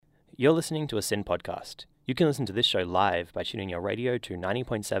You're listening to a SYN podcast. You can listen to this show live by tuning your radio to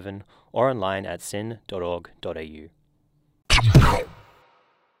 90.7 or online at syn.org.au.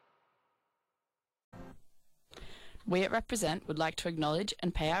 We at Represent would like to acknowledge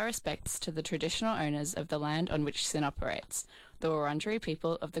and pay our respects to the traditional owners of the land on which SYN operates, the Wurundjeri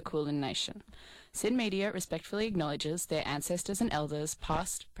people of the Kulin Nation. SYN Media respectfully acknowledges their ancestors and elders,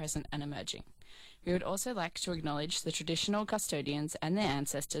 past, present and emerging. We would also like to acknowledge the traditional custodians and their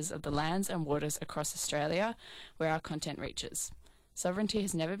ancestors of the lands and waters across Australia where our content reaches. Sovereignty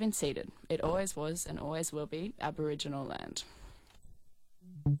has never been ceded. It always was and always will be Aboriginal land.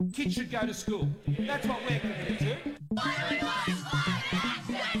 Kids should go to school. That's what we're committed to.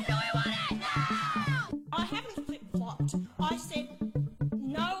 I haven't flip-flopped. I said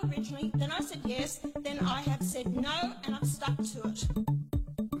no originally, then I said yes, then I have said no, and I've stuck to it.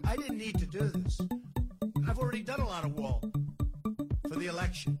 I didn't need to do this. I've already done a lot of war for the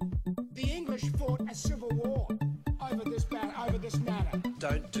election. The English fought a civil war over this matter.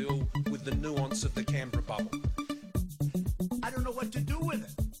 Don't deal with the nuance of the Canberra bubble. I don't know what to do with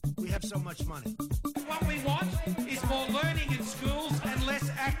it. We have so much money. What we want is more learning in schools and less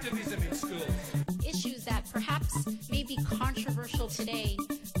activism in schools. Issues that perhaps may be controversial today,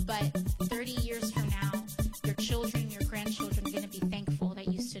 but 30 years from now, your children, your grandchildren are going to be thankful that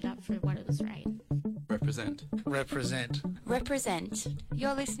you stood up for what was right. Represent. Represent. Represent.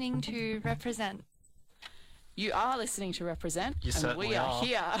 You're listening to Represent. You are listening to Represent, You and certainly we are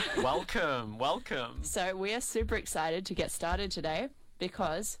here. Welcome. So we are super excited to get started today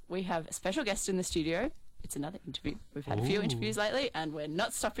because we have a special guest in the studio. It's another interview. We've had a few interviews lately, and we're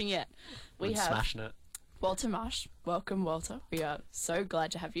not stopping yet. We're smashing it. Walter Marsh. Welcome, Walter. We are so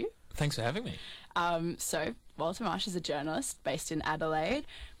glad to have you. Thanks for having me. So Walter Marsh is a journalist based in Adelaide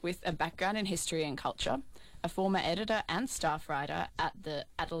with a background in history and culture, a former editor and staff writer at the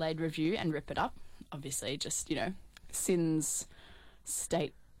Adelaide Review and Rip It Up. Obviously, just, SYN's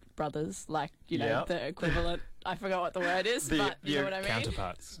state brothers, the equivalent. I forgot what the word is, but you know what I mean?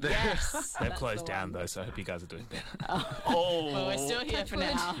 Counterparts. Yes. They've closed down, though, so I hope you guys are doing better. Well, we're still here for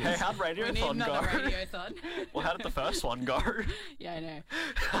now. Hey, how'd We need Radiothon another go? Radiothon. Well, how did the first one go? Yeah, I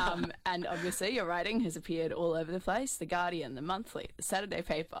know. And obviously your writing has appeared all over the place. The Guardian, The Monthly, The Saturday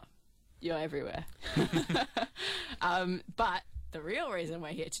Paper. You're everywhere. But the real reason we're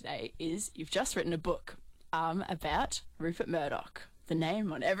here today is you've just written a book about Rupert Murdoch, the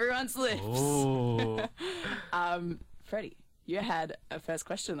name on everyone's lips. Freddie, you had a first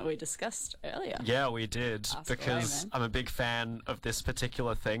question that we discussed earlier. Yeah, we did, Ask because away, I'm a big fan of this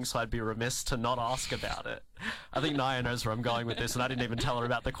particular thing, so I'd be remiss to not ask about it. I think Naya knows where I'm going with this, and I didn't even tell her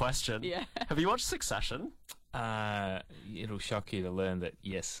about the question. Yeah. Have you watched Succession? It'll shock you to learn that,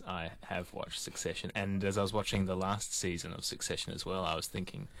 yes, I have watched Succession. And as I was watching the last season of Succession as well, I was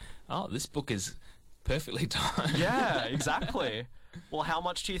thinking, this book is perfectly timed. Yeah, exactly. Well, how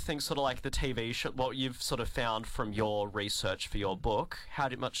much do you think sort of like the TV show, what you've sort of found from your research for your book,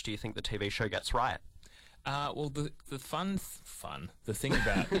 much do you think the TV show gets right? Well, the thing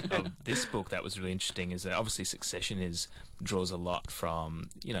about of this book that was really interesting is that obviously Succession draws a lot from,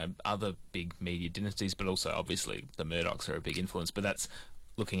 other big media dynasties, but also obviously the Murdochs are a big influence, but that's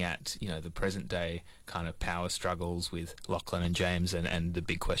looking at, the present day kind of power struggles with Lachlan and James and the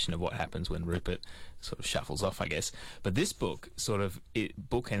big question of what happens when Rupert sort of shuffles off, I guess. But this book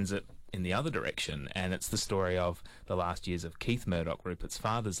bookends it in the other direction, and it's the story of the last years of Keith Murdoch, Rupert's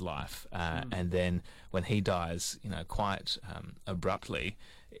father's life, and then when he dies, quite abruptly,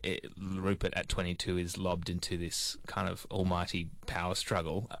 Rupert at 22 is lobbed into this kind of almighty power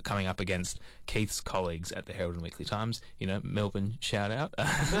struggle, coming up against Keith's colleagues at the Herald and Weekly Times. Melbourne shout out.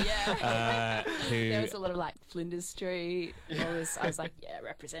 Yeah. There was a lot of Flinders Street. I was like, yeah,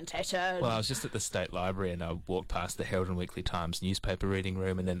 representation. Well, I was just at the State Library and I walked past the Herald and Weekly Times newspaper reading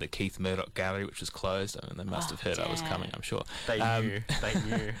room and then the Keith Murdoch Gallery, which was closed. I mean, they must have heard I was coming, I'm sure. They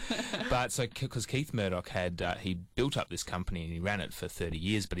knew. But so, because Keith Murdoch he built up this company and he ran it for 30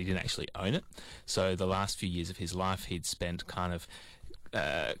 years, but he didn't actually own it. So the last few years of his life, he'd spent kind of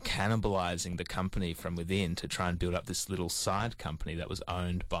cannibalizing the company from within to try and build up this little side company that was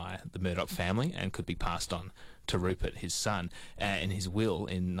owned by the Murdoch family and could be passed on to Rupert, his son. In his will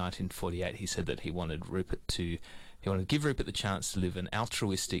in 1948, he said that he wanted to give Rupert the chance to live an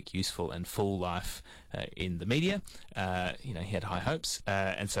altruistic, useful and full life in the media. He had high hopes,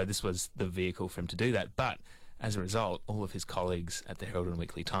 and so this was the vehicle for him to do that. But as a result, all of his colleagues at the Herald and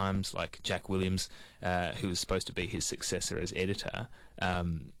Weekly Times, like Jack Williams, who was supposed to be his successor as editor,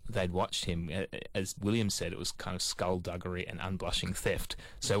 they'd watched him. As Williams said, it was kind of skullduggery and unblushing theft.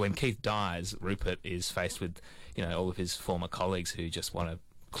 So when Keith dies, Rupert is faced with, all of his former colleagues who just want to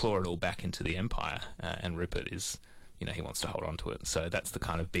claw it all back into the empire, and Rupert is, he wants to hold on to it. So that's the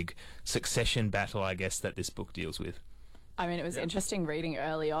kind of big succession battle, I guess, that this book deals with. I mean, it was interesting reading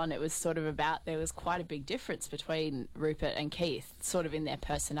early on. It was sort of about, there was quite a big difference between Rupert and Keith, sort of in their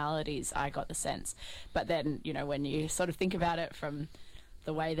personalities, I got the sense. But then, when you sort of think about it from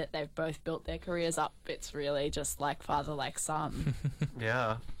the way that they've both built their careers up, it's really just like father, like son.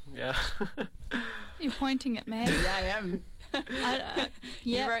 Yeah. You're pointing at me. Yeah, I am. Yeah.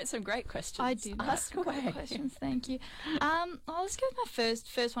 You wrote some great questions. I did. Ask away. Great questions, thank you. Let's go with my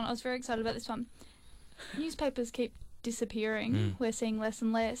first one. I was very excited about this one. Newspapers keep disappearing. We're seeing less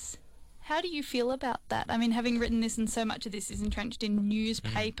and less. How do you feel about that? I mean, having written this, and so much of this is entrenched in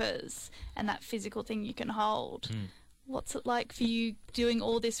newspapers and that physical thing you can hold. What's it like for you doing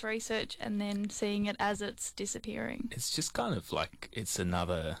all this research and then seeing it as it's disappearing? It's just kind of like it's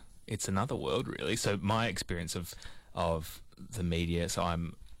another world, really. So my experience of the media. So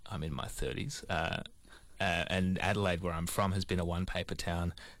I'm in my 30s. And Adelaide, where I'm from, has been a one-paper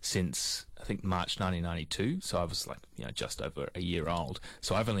town since, I think, March 1992. So I was just over a year old.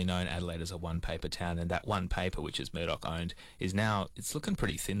 So I've only known Adelaide as a one-paper town, and that one paper, which is Murdoch-owned, is now, it's looking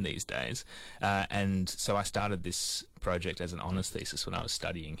pretty thin these days. And so I started this project as an honours thesis when I was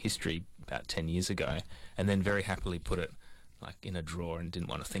studying history about 10 years ago, and then very happily put it in a drawer and didn't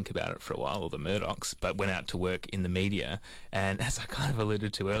want to think about it for a while, or the Murdochs, but went out to work in the media. And as I kind of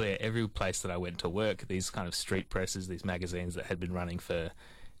alluded to earlier, every place that I went to work, these kind of street presses, these magazines that had been running for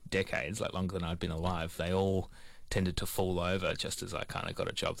decades, longer than I'd been alive, they all tended to fall over just as I kind of got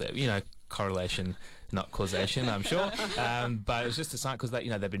a job there. Correlation, not causation, I'm sure. But it was just a sign, because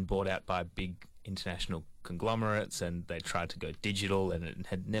they've been bought out by big international conglomerates, and they tried to go digital, and it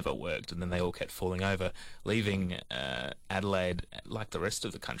had never worked, and then they all kept falling over, leaving Adelaide, like the rest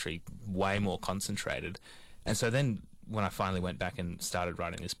of the country, way more concentrated. And so then when I finally went back and started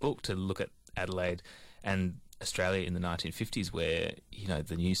writing this book to look at Adelaide and Australia in the 1950s, where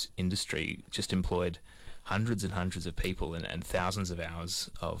the news industry just employed hundreds and hundreds of people and thousands of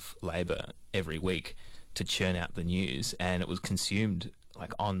hours of labour every week to churn out the news, and it was consumed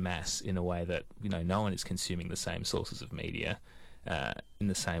en masse in a way that no one is consuming the same sources of media in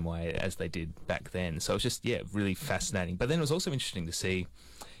the same way as they did back then. So it's just really fascinating. But then it was also interesting to see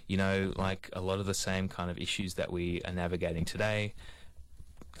a lot of the same kind of issues that we are navigating today,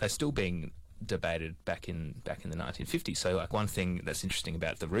 they're still being debated back in the 1950s. So one thing that's interesting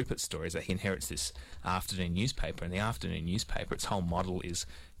about the Rupert story is that he inherits this afternoon newspaper, and the afternoon newspaper, its whole model is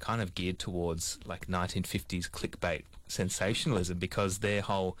kind of geared towards 1950s clickbait sensationalism, because their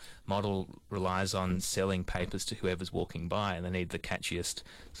whole model relies on selling papers to whoever's walking by, and they need the catchiest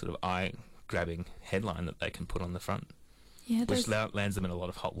sort of eye-grabbing headline that they can put on the front. Yeah, which lands them in a lot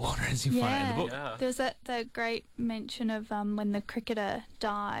of hot water, as you find out in the book. Yeah. There's that great mention of when the cricketer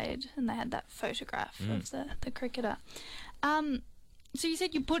died, and they had that photograph of the cricketer. So you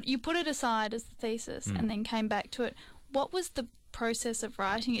said you put it aside as the thesis and then came back to it. What was the process of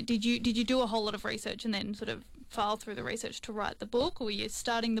writing it? Did you do a whole lot of research and then sort of file through the research to write the book, or were you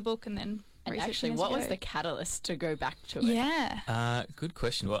starting the book and then researching? And actually, what was the catalyst to go back to it? Yeah. Good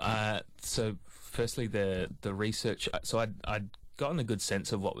question. Well, so firstly, the research. So I'd gotten a good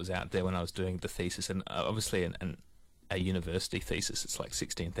sense of what was out there when I was doing the thesis, and obviously a university thesis, it's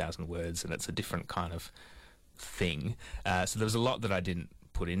 16,000 words, and it's a different kind of thing. So there was a lot that I didn't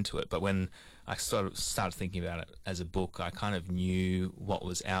put into it, but when I sort of started thinking about it as a book, I kind of knew what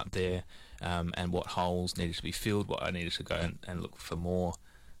was out there, and what holes needed to be filled, what I needed to go and look for more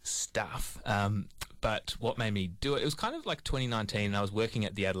stuff. But what made me do it was kind of 2019, and I was working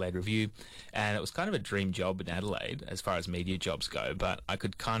at the Adelaide Review, and it was kind of a dream job in Adelaide as far as media jobs go, but I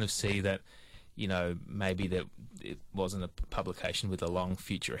could kind of see that maybe that it wasn't a publication with a long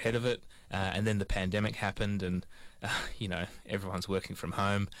future ahead of it, and then the pandemic happened, and everyone's working from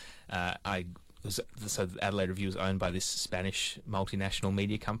home. So the Adelaide Review was owned by this Spanish multinational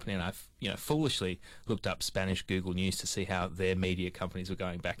media company, and I've foolishly looked up Spanish Google News to see how their media companies were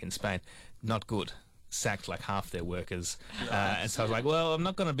going back in Spain. Not good. Sacked half their workers, and so I was like, well, I'm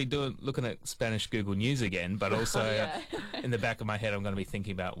not going to be looking at Spanish Google News again, but also in the back of my head, I'm going to be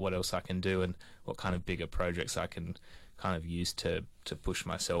thinking about what else I can do and what kind of bigger projects I can kind of use to push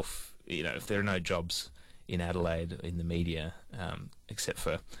myself. If there are no jobs in Adelaide in the media, except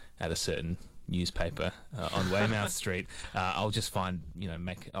for at a certain newspaper on Weymouth Street, I'll just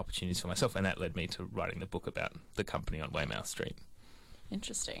make opportunities for myself, and that led me to writing the book about the company on Weymouth Street.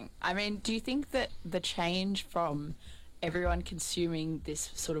 Interesting. I mean, do you think that the change from everyone consuming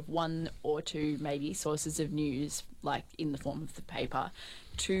this sort of one or two maybe sources of news, in the form of the paper,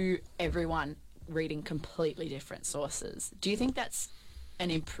 to everyone reading completely different sources, do you think that's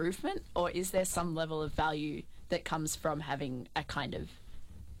an improvement, or is there some level of value that comes from having a kind of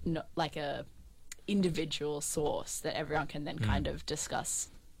like a individual source that everyone can then kind of discuss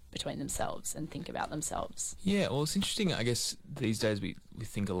between themselves and think about themselves? Yeah, well, it's interesting. I guess these days we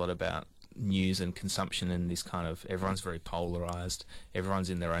think a lot about news and consumption and this kind of, everyone's very polarised, everyone's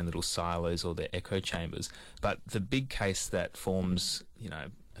in their own little silos or their echo chambers. But the big case that forms,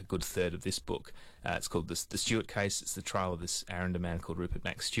 a good third of this book, it's called the Stewart case. It's the trial of this Arundel man called Rupert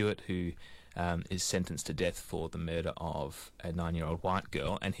Mac Stewart, who is sentenced to death for the murder of a 9-year-old white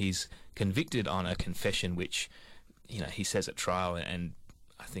girl, and he's convicted on a confession which, he says at trial, and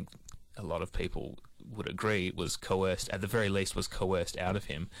I think a lot of people would agree was coerced, at the very least was coerced out of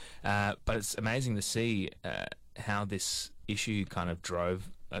him. But it's amazing to see how this issue kind of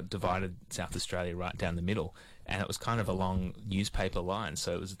divided South Australia right down the middle, and it was kind of along newspaper lines.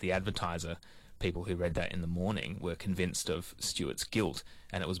 So it was the Advertiser, people who read that in the morning were convinced of Stewart's guilt,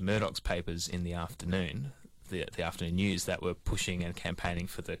 and it was Murdoch's papers in the afternoon, the afternoon news, that were pushing and campaigning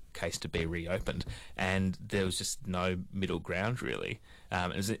for the case to be reopened, and there was just no middle ground really.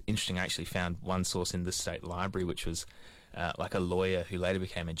 It was interesting. I actually found one source in the State Library which was like a lawyer who later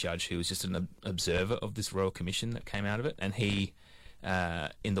became a judge, who was just an observer of this Royal Commission that came out of it, and he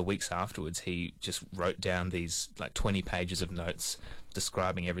in the weeks afterwards he just wrote down these like 20 pages of notes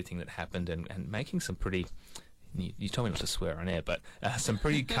describing everything that happened and making some pretty, you told me not to swear on air, but some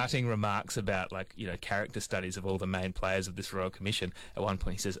pretty cutting remarks about, character studies of all the main players of this Royal Commission. At one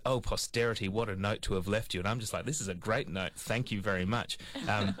point he says, "Oh, posterity, what a note to have left you." And I'm just like, this is a great note, thank you very much.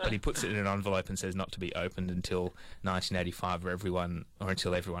 But he puts it in an envelope and says not to be opened until 1985, or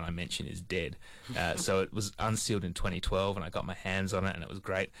until everyone I mention is dead. So it was unsealed in 2012, and I got my hands on it, and it was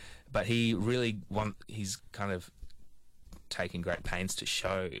great. But he's kind of taking great pains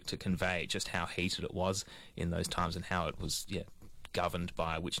to convey just how heated it was in those times, and how it was governed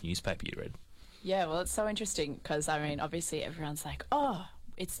by which newspaper you read. Yeah, well, it's so interesting because, obviously everyone's like, oh,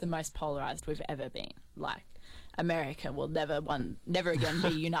 it's the most polarised we've ever been. Like, America will never again be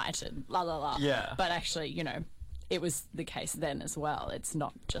united, la la la. Yeah. But actually, it was the case then as well. It's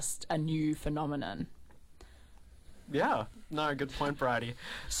not just a new phenomenon. Yeah. No, good point, Bridie.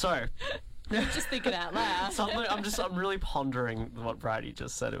 So... just thinking out loud. I'm really pondering what Bridie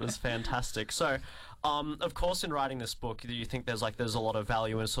just said. It was fantastic. So, of course, in writing this book, you think there's a lot of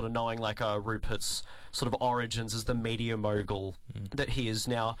value in sort of knowing Rupert's sort of origins as the media mogul that he is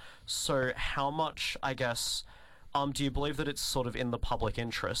now. So, how much, I guess, do you believe that it's sort of in the public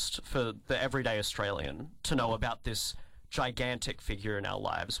interest for the everyday Australian to know about this gigantic figure in our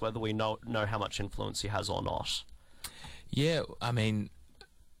lives, whether we know how much influence he has or not? Yeah,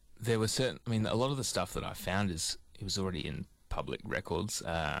 there were a lot of the stuff that I found it was already in public records,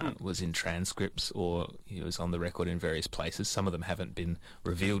 was in transcripts, or he was on the record in various places. Some of them haven't been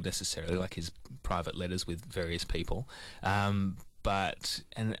revealed necessarily, like his private letters with various people. But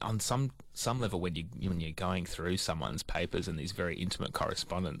on some level, when you're going through someone's papers and these very intimate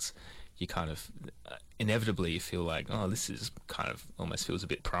correspondence, you kind of inevitably you feel like, oh, this is kind of almost feels a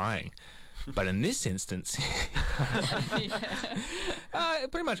bit prying. But in this instance,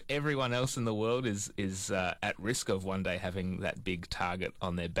 pretty much everyone else in the world is at risk of one day having that big target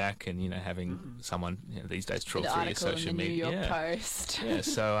on their back, and having someone these days trawl through your social media. New York Post. Yeah.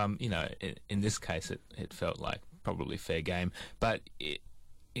 So in this case, it felt like probably fair game. But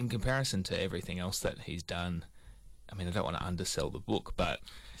in comparison to everything else that he's done, I don't want to undersell the book, but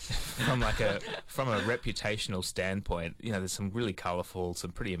from a reputational standpoint, there's some really colourful,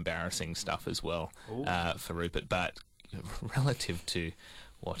 some pretty embarrassing stuff as well for Rupert. But relative to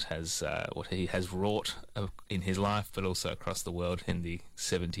what he has wrought in his life, but also across the world in the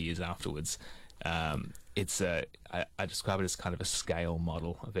 70 years afterwards, I describe it as kind of a scale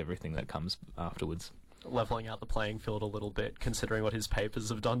model of everything that comes afterwards. Leveling out the playing field a little bit, considering what his papers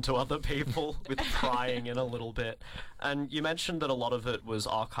have done to other people, with prying in a little bit. And you mentioned that a lot of it was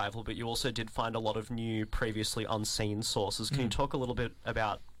archival, but you also did find a lot of new, previously unseen sources. Can you talk a little bit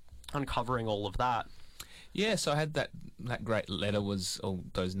about uncovering all of that? Yeah, so I had that great letter all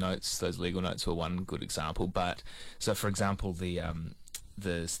those notes, those legal notes were one good example. But so, for example, the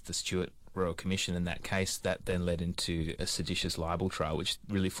Stewart Royal Commission in that case, that then led into a seditious libel trial, which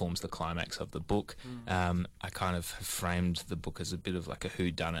really forms the climax of the book. I kind of framed the book as a bit of like a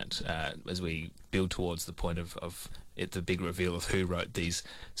whodunit as we build towards the point of it, the big reveal of who wrote these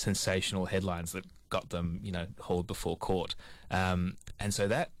sensational headlines that got them, hauled before court. And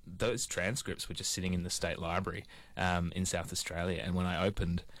so those transcripts were just sitting in the State Library in South Australia, and when I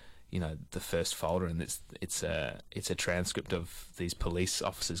opened the first folder, and it's a transcript of these police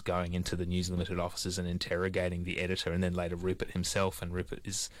officers going into the News Limited offices and interrogating the editor, and then later Rupert himself, and Rupert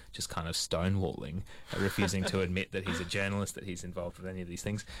is just kind of stonewalling, refusing to admit that he's a journalist, that he's involved with any of these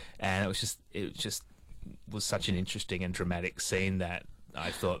things, and it just was such an interesting and dramatic scene that I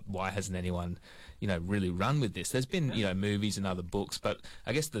thought, why hasn't anyone, really run with this? There's been, movies and other books, but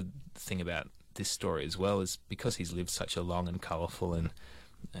I guess the thing about this story as well is because he's lived such a long and colourful and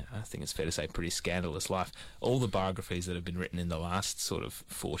I think it's fair to say pretty scandalous life, all the biographies that have been written in the last sort of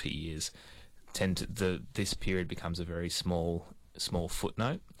 40 years this period becomes a very small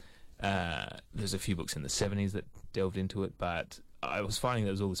footnote. There's a few books in the 70s that delved into it, but I was finding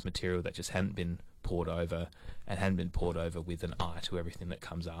there was all this material that just hadn't been poured over with an eye to everything that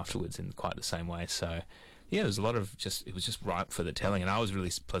comes afterwards in quite the same way. So yeah, there's a lot of it was just ripe for the telling, and I was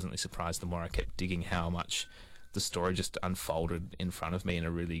really pleasantly surprised the more I kept digging how much the story just unfolded in front of me in a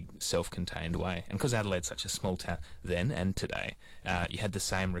really self-contained way. And because Adelaide's such a small town then and today, you had the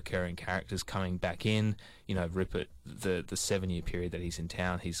same recurring characters coming back in. Rupert, the 7-year period that he's in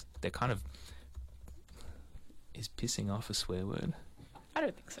town, is pissing off a swear word? I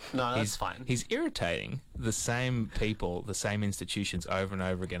don't think so. No, that's fine. He's irritating the same people, the same institutions over and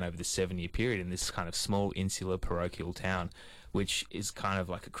over again over this 7-year period in this kind of small, insular, parochial town, which is kind of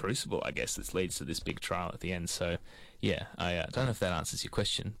like a crucible, I guess, that leads to this big trial at the end. So, yeah, I don't know if that answers your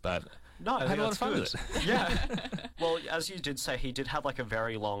question, but no, I had a lot of fun with it. Yeah. Well, as you did say, he did have like a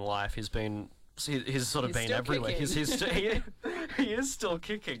very long life. He's sort of been everywhere. He is still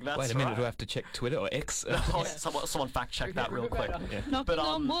kicking. That's Wait a minute, right. do I have to check Twitter or X? Someone fact check that real quick. Yeah. Knocking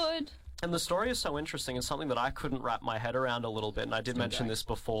on wood. And the story is so interesting, and something that I couldn't wrap my head around a little bit, and I did mention this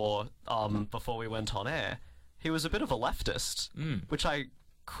before we went on air. He was a bit of a leftist, which I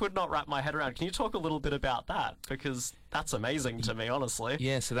could not wrap my head around. Can you talk a little bit about that? Because that's amazing to me, honestly.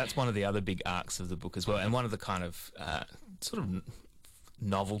 Yeah, so that's one of the other big arcs of the book as well, and one of the kind of sort of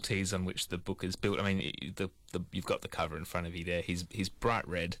novelties on which the book is built. I mean, you've got the cover in front of you there. He's bright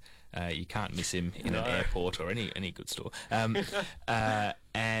red. You can't miss him in an airport or any good store. And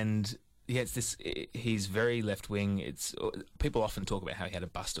yeah, he's very left-wing. People often talk about how he had a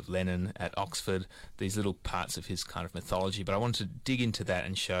bust of Lenin at Oxford, these little parts of his kind of mythology, but I wanted to dig into that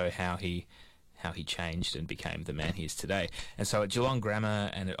and show how he changed and became the man he is today. And so at Geelong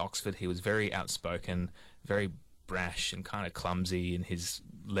Grammar and at Oxford, he was very outspoken, very brash and kind of clumsy in his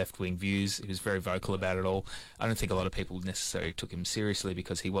left-wing views. He was very vocal about it all. I don't think a lot of people necessarily took him seriously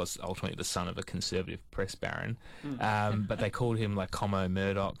because he was ultimately the son of a conservative press baron. But they called him like Comrade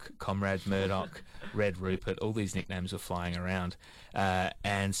Murdoch, Red Rupert. All these nicknames were flying around.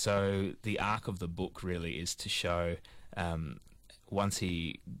 And so the arc of the book really is to show once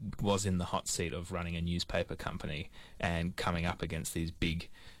he was in the hot seat of running a newspaper company and coming up against these big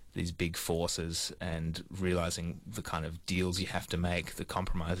forces and realising the kind of deals you have to make, the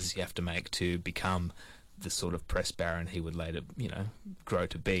compromises you have to make to become the sort of press baron he would later, grow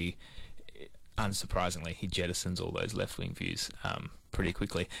to be. Unsurprisingly, he jettisons all those left-wing views pretty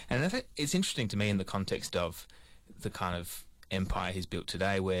quickly. And I think it's interesting to me in the context of the kind of empire he's built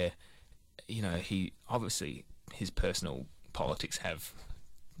today where, he obviously, his personal politics have...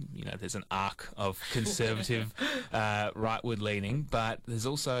 there's an arc of conservative rightward leaning, but there's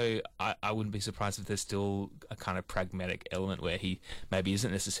also, I wouldn't be surprised if there's still a kind of pragmatic element where he maybe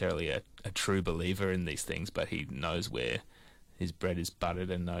isn't necessarily a true believer in these things, but he knows where his bread is buttered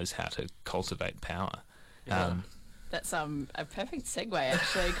and knows how to cultivate power. Yeah. That's a perfect segue,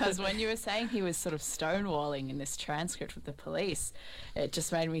 actually, because when you were saying he was sort of stonewalling in this transcript with the police, it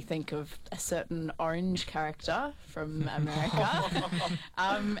just made me think of a certain orange character from America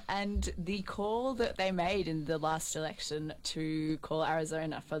and the call that they made in the last election to call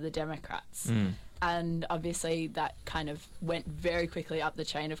Arizona for the Democrats. And obviously that kind of went very quickly up the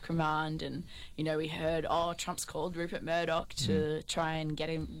chain of command, and, we heard, Trump's called Rupert Murdoch to try and get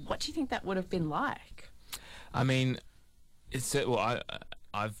him. What do you think that would have been like? I mean,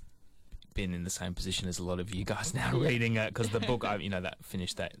 I've been in the same position as a lot of you guys now reading it, because the book, that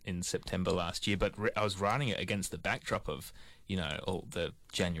finished that in September last year, but I was writing it against the backdrop of, all the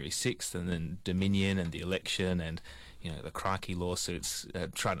January 6th and then Dominion and the election and, the crikey lawsuits.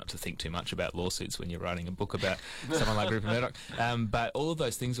 Try not to think too much about lawsuits when you're writing a book about someone like Rupert Murdoch. But all of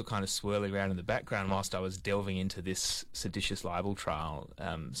those things were kind of swirling around in the background whilst I was delving into this seditious libel trial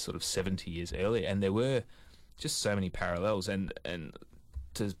sort of 70 years earlier, and there were just so many parallels, and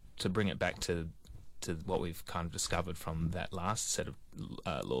to bring it back to what we've kind of discovered from that last set of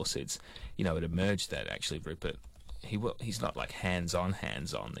lawsuits, it emerged that actually Rupert he's not like hands on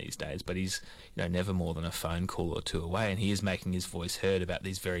these days, but he's never more than a phone call or two away, and he is making his voice heard about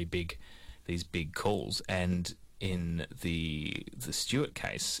these big calls. And in the Stewart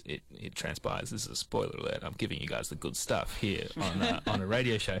case, it transpires. This is a spoiler alert. I'm giving you guys the good stuff here on a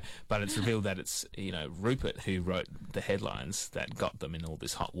radio show, but it's revealed that it's Rupert who wrote the headlines that got them in all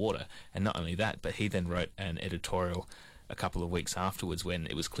this hot water. And not only that, but he then wrote an editorial a couple of weeks afterwards when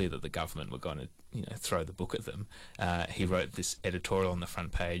it was clear that the government were going to throw the book at them. He wrote this editorial on the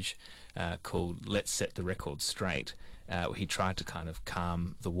front page called "Let's Set the Record Straight." He tried to kind of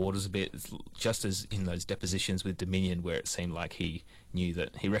calm the waters a bit, just as in those depositions with Dominion, where it seemed like he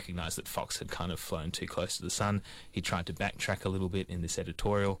recognised that Fox had kind of flown too close to the sun. He tried to backtrack a little bit in this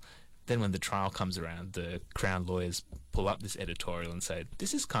editorial. Then when the trial comes around, the Crown lawyers pull up this editorial and say,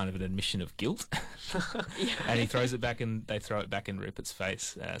 this is kind of an admission of guilt. And he throws it back, and they throw it back in Rupert's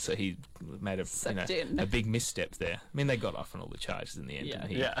face. So he made a big misstep there. I mean, they got off on all the charges in the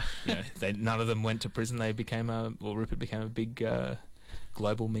end. None of them went to prison. Rupert became a big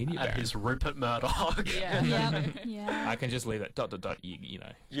global media baron. He's Rupert Murdoch. Yeah. I can just leave that ... You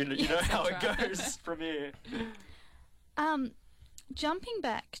know how it goes from here. Jumping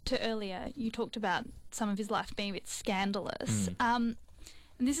back to earlier, you talked about some of his life being a bit scandalous. And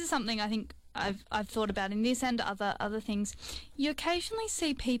this is something I think I've thought about in this and other things. You occasionally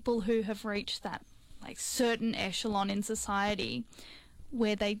see people who have reached that certain echelon in society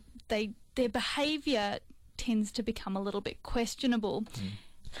where their behaviour tends to become a little bit questionable.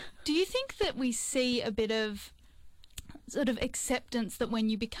 Do you think that we see a bit of sort of acceptance that when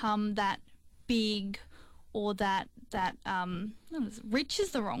you become that big or that rich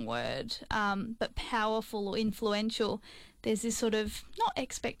is the wrong word, but powerful or influential, there's this sort of, not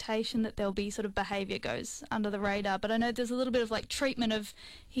expectation that there'll be sort of behaviour goes under the radar, but I know there's a little bit of treatment of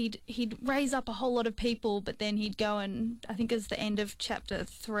he'd raise up a whole lot of people, but then he'd go and, I think it's the end of chapter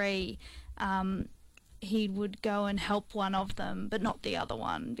 3, he would go and help one of them, but not the other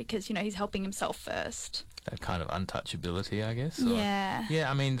one, because, he's helping himself first. That kind of untouchability, I guess. Yeah.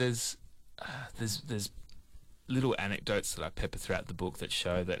 Yeah, I mean, there's little anecdotes that I pepper throughout the book that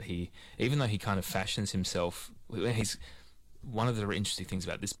show that even though he kind of fashions himself, one of the interesting things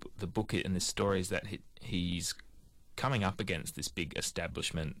about the book and this story is that he's coming up against this big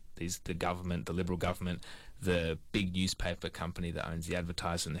establishment, the government, the Liberal government, the big newspaper company that owns the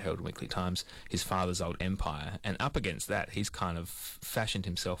Advertiser and the Herald and Weekly Times, his father's old empire, and up against that he's kind of fashioned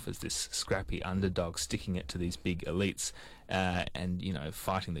himself as this scrappy underdog, sticking it to these big elites, and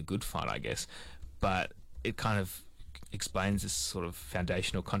fighting the good fight, I guess. But it kind of explains this sort of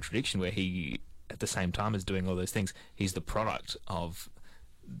foundational contradiction where he, at the same time as doing all those things, he's the product of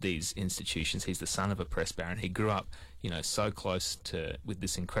these institutions. He's the son of a press baron. He grew up, so close with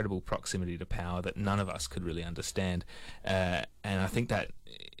this incredible proximity to power that none of us could really understand. And I think that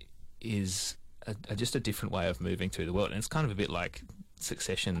is just a different way of moving through the world. And it's kind of a bit like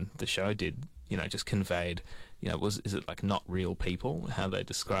Succession, the show, did, just conveyed, is it like not real people? How they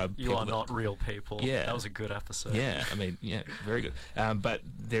describe you are not real people. Yeah, that was a good episode. Yeah, I mean, very good. But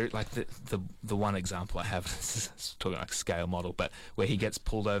there, like the one example I have, talking like scale model, but where he gets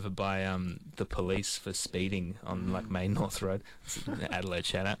pulled over by the police for speeding on Main North Road, Adelaide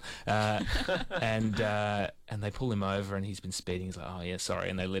shout out, and they pull him over and he's been speeding. He's like, oh yeah, sorry,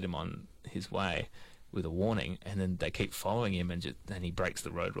 and they let him on his way with a warning, and then they keep following him, and he breaks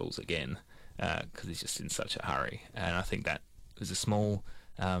the road rules again. Because he's just in such a hurry. And I think that was a small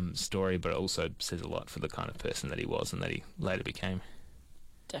story, but it also says a lot for the kind of person that he was and that he later became.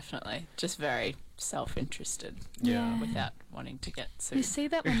 Definitely. Just very self-interested. Yeah. Without wanting to get sued. You see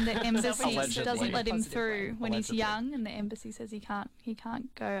that when the embassy Allegedly. doesn't let him Positive through way. when he's Allegedly. young, and the embassy says he can't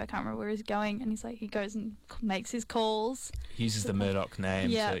go. I can't remember where he's going, and he's like, he goes and makes his calls. He uses the Murdoch name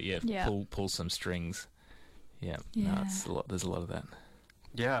Yeah. pull some strings. Yeah. Yeah. No, it's a lot. There's a lot of that.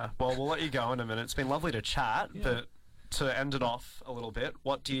 Yeah, well, we'll let you go in a minute. It's been lovely to chat, but to end it off a little bit,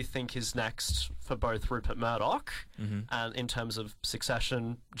 what do you think is next for both Rupert Murdoch and in terms of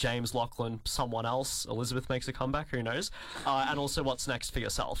Succession, James Lachlan, someone else, Elizabeth makes a comeback, who knows, and also what's next for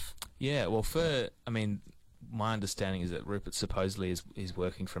yourself? Yeah, well, my understanding is that Rupert supposedly is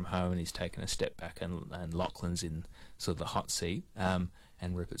working from home and he's taken a step back, and Lachlan's in sort of the hot seat.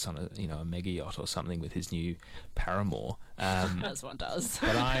 And Rupert's on a mega yacht or something with his new paramour. As one does.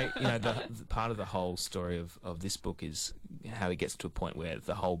 But the part of the whole story of this book is how he gets to a point where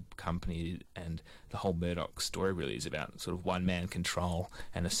the whole company and the whole Murdoch story really is about sort of one-man control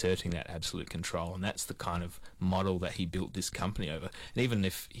and asserting that absolute control. And that's the kind of model that he built this company over. And even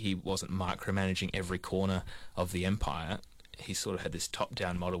if he wasn't micromanaging every corner of the empire, he sort of had this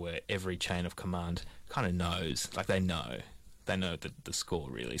top-down model where every chain of command kind of knows, like they know the score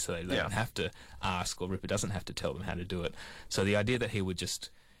really, so they don't have to ask, or Rupert doesn't have to tell them how to do it. So the idea that he would just,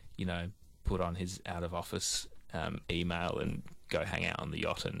 put on his out of office email and go hang out on the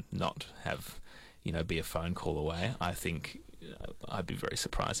yacht and not have, be a phone call away, I think I'd be very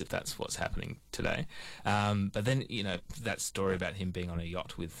surprised if that's what's happening today. But then, that story about him being on a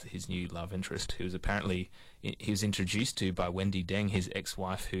yacht with his new love interest, who was apparently he was introduced to by Wendy Deng, his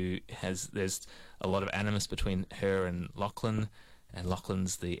ex-wife, there's a lot of animus between her and Lachlan, and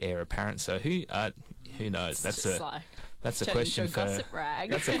Lachlan's the heir apparent. So who knows? That's a question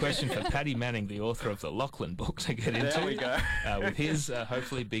for Paddy Manning, the author of the Lachlan book, to get into. There we go. With his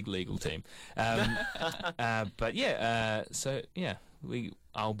hopefully big legal team. But yeah, so yeah,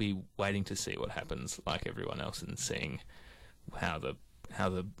 I'll be waiting to see what happens, like everyone else, and seeing how the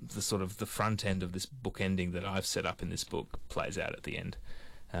sort of the front end of this book ending that I've set up in this book plays out at the end.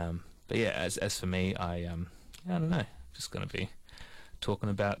 But yeah, as for me, I don't know, just going to be talking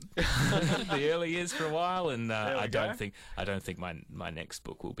about the early years for a while, and I don't think my next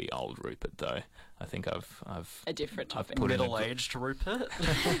book will be old Rupert, though. I think I've a different topic. Middle-aged Rupert.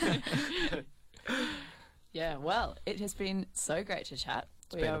 Yeah, well, it has been so great to chat.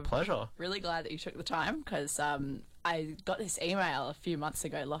 It's been a pleasure. Really glad that you took the time, because I got this email a few months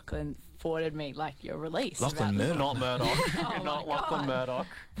ago. Lachlan forwarded me your release. Lachlan Murdoch. Not Murdoch. Oh Not Lachlan Murdoch.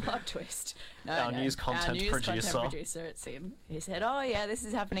 Plot twist. Our news content producer. It's him. He said, "Oh yeah, this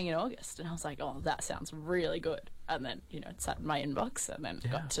is happening in August," and I was like, "Oh, that sounds really good." And then it sat in my inbox, and then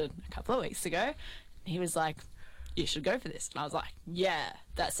got to a couple of weeks ago. He was like, "You should go for this," and I was like, "Yeah,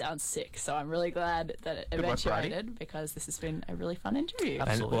 that sounds sick." So I'm really glad that it eventuated, because this has been a really fun interview.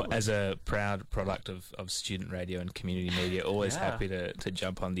 Absolutely. And as a proud product of student radio and community media, always happy to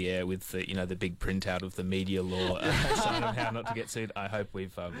jump on the air with the big printout of the media law sign of how not to get sued. I hope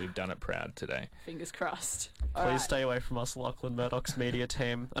we've done it proud today. Fingers crossed. Please stay away from us, Lachlan Murdoch's media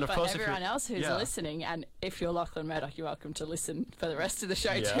team. And of but course, everyone else who's listening, and if you're Lachlan Murdoch, you're welcome to listen for the rest of the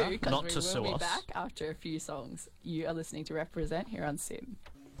show too, because we will be back after a few songs. You are listening to Represent here on SIM.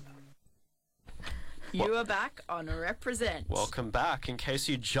 You are back on Represent. Welcome back. In case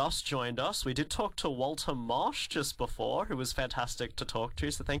you just joined us, we did talk to Walter Marsh just before, who was fantastic to talk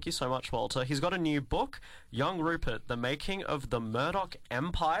to, so thank you so much, Walter. He's got a new book, Young Rupert, The Making of the Murdoch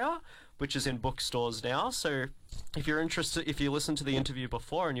Empire, which is in bookstores now. So if you're interested, if you listened to the interview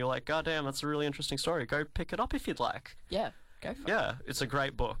before and you're like, God damn, that's a really interesting story, go pick it up if you'd like. Yeah. Go for it. Yeah, it's a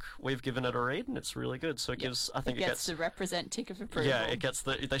great book. We've given it a read, and it's really good. So it gives, I think it gets the Represent tick of approval. Yeah, it gets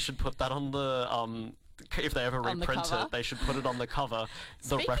they should put that on the if they ever reprint it, they should put it on the cover.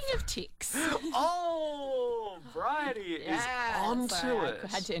 Speaking of ticks. Oh, Bridie is onto it. I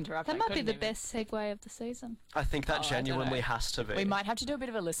had to interrupt. That might be the best segue of the season. I think that genuinely has to be. We might have to do a bit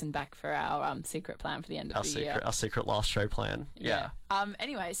of a listen back for our secret plan for the end of the year. Our secret last show plan. Yeah.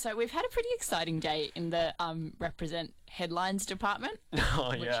 Anyway, so we've had a pretty exciting day in the Represent headlines department.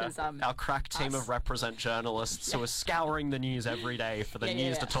 Oh, yeah. Which is, our crack team of Represent journalists who are scouring the news every day for the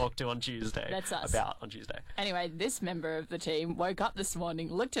news to talk to on Tuesday. That's us. About on Tuesday. Anyway, this member of the team woke up this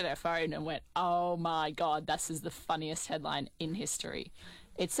morning, looked at her phone and went, "Oh my God, this is the funniest headline in history."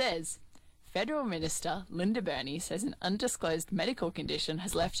 It says, Federal Minister Linda Burney says an undisclosed medical condition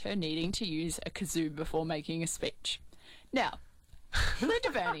has left her needing to use a kazoo before making a speech. Now,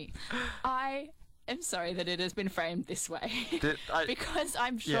 Linda Burney, I am sorry that it has been framed this way because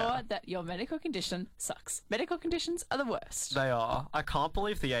I'm sure that your medical condition sucks. Medical conditions are the worst. They are. I can't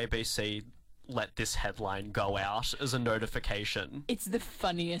believe the ABC let this headline go out as a notification. It's the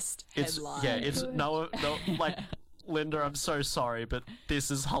funniest headline. It's no like, Linda, I'm so sorry, but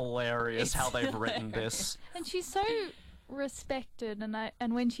this is hilarious how they've written this. And she's so respected,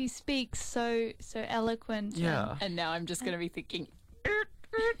 and when she speaks, so eloquent. Yeah. And now I'm just going to be thinking,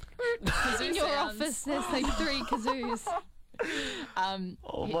 in your office, there's like 3 kazoos.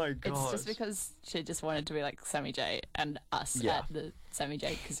 Oh my God! It's just because she just wanted to be like Sammy J and us at the Sammy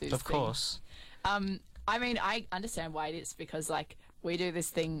J kazoos. Of course. I mean, I understand why it is, because like we do this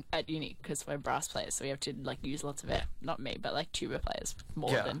thing at uni because we're brass players, so we have to like use lots of air. Not me, but like tuba players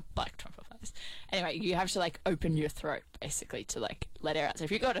more than like trumpet players. Anyway, you have to like open your throat basically to like let air out. So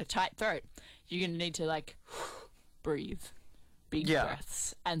if you've got a tight throat, you're gonna need to like breathe. Big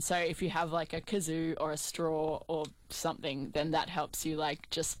breaths. And so if you have like a kazoo or a straw or something, then that helps you like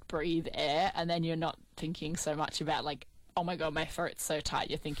just breathe air, and then you're not thinking so much about like, oh my God, my throat's so tight.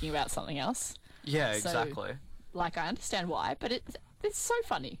 You're thinking about something else. Yeah, exactly. So, like, I understand why, but it's so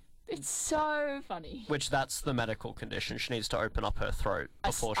funny. It's so funny. Which that's the medical condition. She needs to open up her throat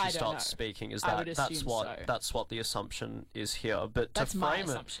before I she don't starts know. speaking. Is I that would assume so. that's what the assumption is here? But That's to my frame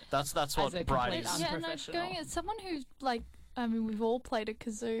assumption. it, that's As what a Bridie's. complete Yeah, no, unprofessional. going as someone who's like, I mean, we've all played a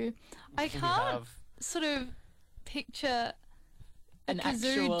kazoo. I We can't have sort of picture a An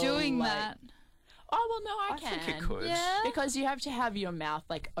kazoo actual, doing like- that. Oh, well, no, I can. think it could. Yeah. Because you have to have your mouth,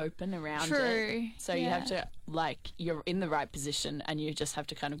 like, open around True. it. So you have Yeah. to, like, you're in the right position and you just have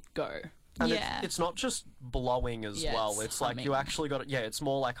to kind of go. And Yeah. it's not just blowing as Yeah, well. it's It's like you humming. actually got it. Yeah, it's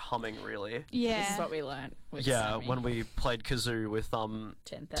more like humming, really. Yeah. This is what we learned with Yeah, Sammy. when we played kazoo with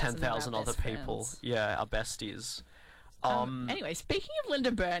 10,000 other best people. friends. Yeah, our besties. Anyway, speaking of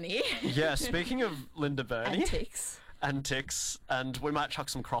Linda Burney Yeah, speaking of Linda Burney and Tix, and Tix, and we might chuck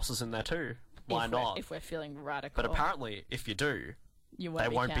some crosses in there too. Why not? If we're feeling radical. But apparently, if you do, you they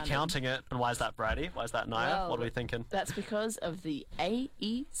won't be counted. counting it. And why is that, Brady? Why is that, Naya? Well, What are we thinking? That's because of the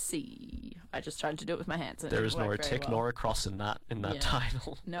AEC. I just tried to do it with my hands. And it There didn't is no work very tick well. nor a cross in that Yeah.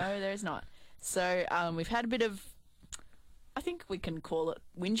 title. No, there's not. So we've had a bit of, I think we can call it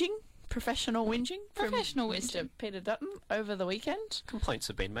whinging, professional whinging. Professional from Mr. whinging. Peter Dutton over the weekend. Complaints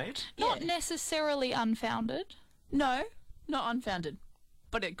have been made. Not Yeah. necessarily unfounded. No, not unfounded.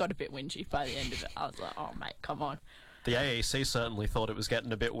 But it got a bit whingy by the end of it. I was like, oh, mate, come on. The AEC certainly thought it was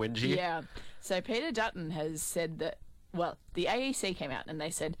getting a bit whingy. Yeah. So Peter Dutton has said that, well, the AEC came out and they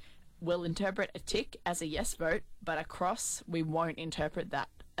said, we'll interpret a tick as a yes vote, but a cross, we won't interpret that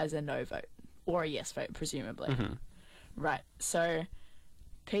as a no vote. Or a yes vote, presumably. Right. So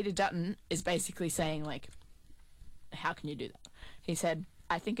Peter Dutton is basically saying, like, how can you do that? He said,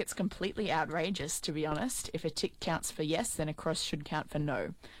 I think it's completely outrageous, to be honest. If a tick counts for yes, then a cross should count for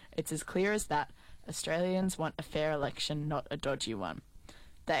no. It's as clear as that. Australians want a fair election, not a dodgy one.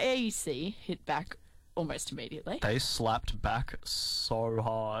 The AEC hit back almost immediately. They slapped back so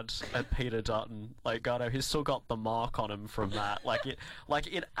hard at Peter Dutton. Like, God, he's still got the mark on him from that.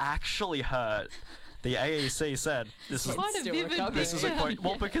 It actually hurt. The AEC said, this is Quite a Still vivid recovering. This is a picture. quote.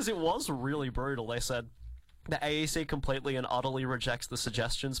 Well, because it was really brutal. They said the AEC completely and utterly rejects the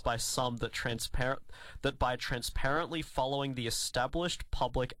suggestions by some that by transparently following the established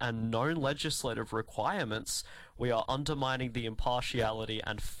public and known legislative requirements, we are undermining the impartiality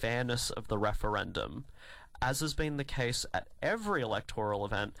and fairness of the referendum. As has been the case at every electoral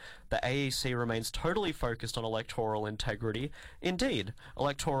event, the AEC remains totally focused on electoral integrity. Indeed,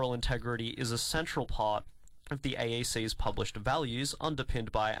 electoral integrity is a central part of the AEC's published values,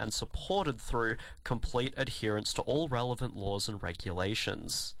 underpinned by and supported through complete adherence to all relevant laws and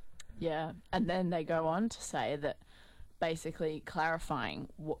regulations. Yeah, and then they go on to say that basically clarifying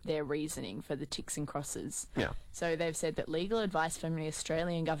what their reasoning for the ticks and crosses. Yeah. So they've said that legal advice from the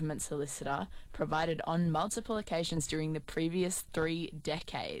Australian government solicitor provided on multiple occasions during the previous 3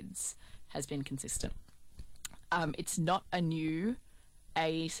 decades has been consistent. It's not a new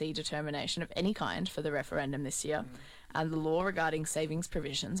AEC determination of any kind for the referendum this year, and the law regarding savings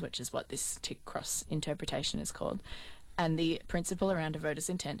provisions, which is what this tick cross interpretation is called, and the principle around a voter's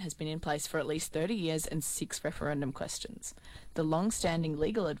intent has been in place for at least 30 years and 6 referendum questions. The long-standing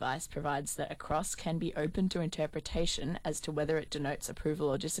legal advice provides that a cross can be open to interpretation as to whether it denotes approval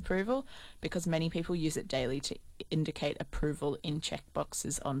or disapproval, because many people use it daily to indicate approval in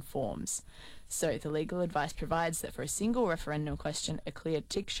checkboxes on forms. So the legal advice provides that for a single referendum question, a clear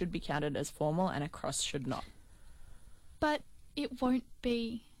tick should be counted as formal and a cross should not. But it won't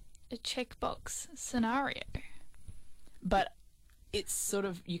be a checkbox scenario. But it's sort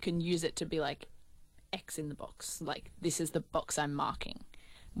of, you can use it to be like X in the box. Like, this is the box I'm marking,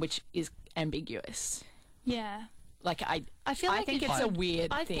 which is ambiguous. Yeah. Like, I feel I like think it's it's a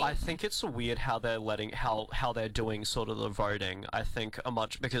weird I thing. I think it's weird how they're how they're doing sort of the voting. I think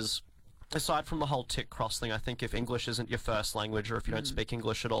because aside from the whole tick cross thing, I think if English isn't your first language or if you don't speak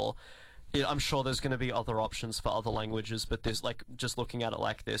English at all, I'm sure there's going to be other options for other languages, but this, like, just looking at it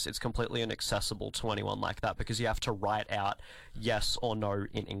like this, it's completely inaccessible to anyone like that because you have to write out yes or no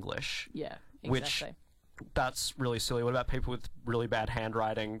in English. Yeah, Which exactly. that's really silly. What about people with really bad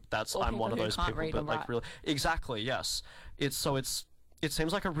handwriting? Or I'm one of people who those can't people, read but and like write. really exactly, yes. It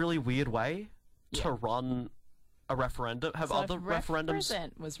seems like a really weird way to run a referendum. Have So other if referendums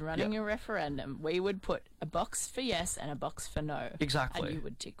Represent was running a referendum, we would put a box for yes and a box for no. Exactly. And you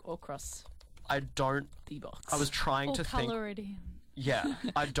would tick or cross I don't the box. I was trying Or to think colour it in. yeah,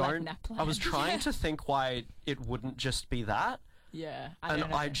 I don't Naplan. I was trying to think why it wouldn't just be that. Yeah, And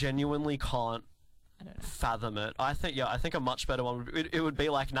I genuinely can't I don't know. fathom it. I think a much better one it would be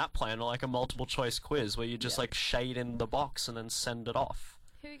like NAPLAN or like a multiple choice quiz where you just like shade in the box and then send it off.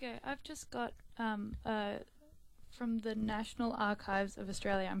 Here we go. I've just got a from the National Archives of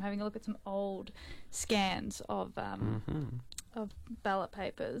Australia. I'm having a look at some old scans of ballot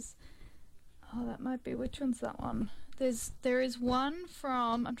papers. Oh, that might be, which one's that one? There is one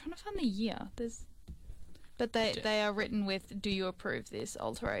from, I'm trying to find the year. But they are written with, do you approve this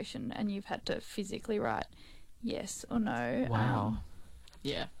alteration? And you've had to physically write yes or no. Wow.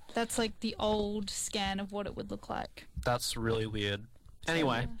 Yeah. That's like the old scan of what it would look like. That's really weird.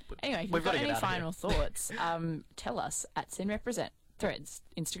 Anyway, if you've got any final thoughts, tell us at Sin Represent, Threads,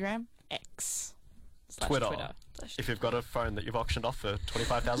 Instagram, X, Twitter. If you've got a phone that you've auctioned off for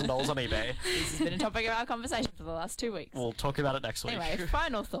 $25,000 on eBay. This has been a topic of our conversation for the last 2 weeks. We'll talk about it next week. Anyway,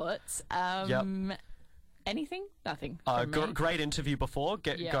 final thoughts. Anything? Nothing. Great interview before.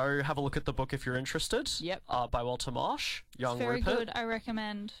 Go have a look at the book if you're interested. Yep. By Walter Marsh, Young Very Rupert. good. I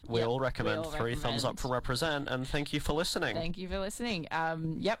recommend. We all recommend. 3 thumbs up from Represent, and thank you for listening. Thank you for listening.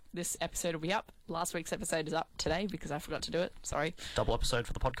 This episode will be up. Last week's episode is up today because I forgot to do it. Sorry. Double episode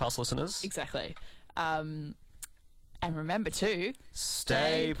for the podcast listeners. Exactly. And remember to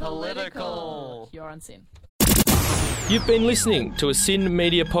stay political. You're on Sin. You've been listening to a Sin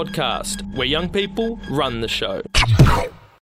Media podcast where young people run the show.